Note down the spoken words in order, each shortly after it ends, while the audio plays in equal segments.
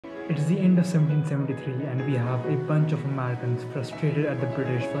It's the end of 1773 and we have a bunch of Americans frustrated at the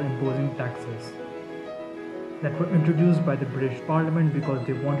British for imposing taxes that were introduced by the British Parliament because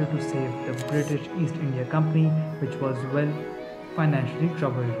they wanted to save the British East India Company, which was well financially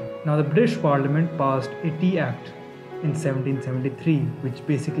troubled. Now, the British Parliament passed a Tea Act in 1773, which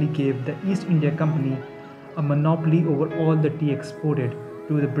basically gave the East India Company a monopoly over all the tea exported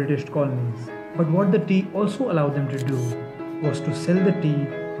to the British colonies. But what the tea also allowed them to do was to sell the tea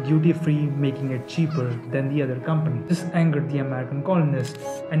duty free, making it cheaper than the other company. This angered the American colonists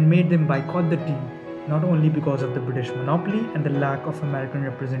and made them boycott the tea, not only because of the British monopoly and the lack of American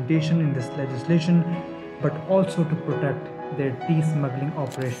representation in this legislation, but also to protect their tea smuggling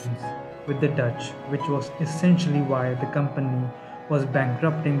operations with the Dutch, which was essentially why the company was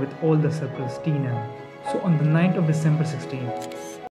bankrupting with all the surplus tea now. So on the 9th of December 16th,